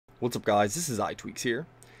What's up guys, this is iTweaks here,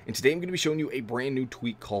 and today I'm going to be showing you a brand new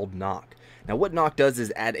tweak called knock. Now what knock does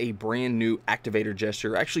is add a brand new activator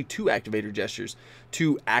gesture, actually two activator gestures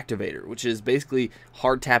to activator, which is basically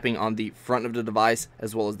hard tapping on the front of the device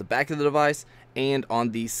as well as the back of the device and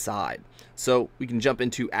on the side. So we can jump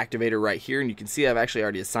into activator right here, and you can see I've actually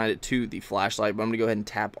already assigned it to the flashlight, but I'm going to go ahead and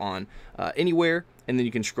tap on anywhere, and then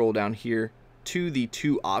you can scroll down here to the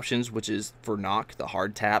two options, which is for knock, the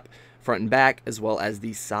hard tap, front and back, as well as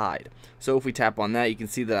the side. So if we tap on that, you can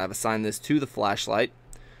see that I've assigned this to the flashlight,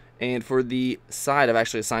 and for the side I've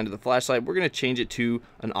actually assigned to the flashlight. We're going to change it to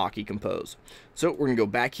an Aki compose. So we're going to go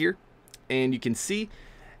back here, and you can see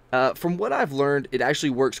from what I've learned, it actually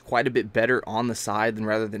works quite a bit better on the side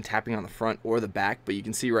rather than tapping on the front or the back. But you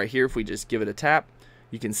can see right here, if we just give it a tap,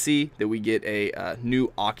 you can see that we get a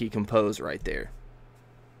new Aki compose right there.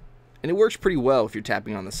 And it works pretty well if you're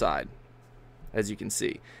tapping on the side, as you can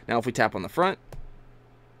see. Now if we tap on the front,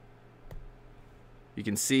 you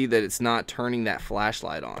can see that it's not turning that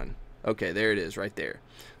flashlight on. Okay, there it is right there.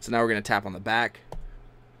 So now we're going to tap on the back,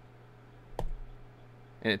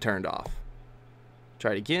 and it turned off.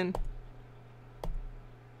 Try it again.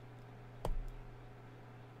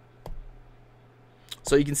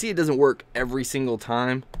 So you can see it doesn't work every single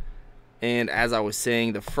time. And as I was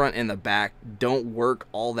saying, the front and the back don't work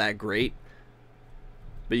all that great.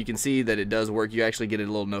 But you can see that it does work. You actually get a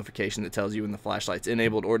little notification that tells you when the flashlight's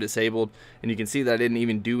enabled or disabled. And you can see that I didn't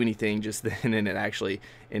even do anything just then, and it actually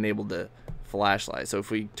enabled the flashlight. So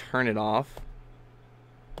if we turn it off,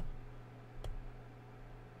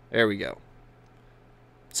 there we go.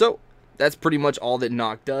 So that's pretty much all that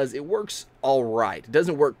knock does. It works all right. It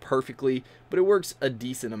doesn't work perfectly, but it works a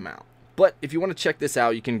decent amount. But if you want to check this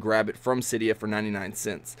out, you can grab it from Cydia for 99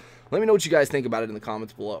 cents. Let me know what you guys think about it in the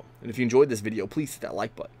comments below. And if you enjoyed this video, please hit that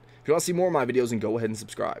like button. If you want to see more of my videos, then go ahead and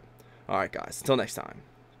subscribe. Alright guys, until next time,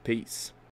 peace.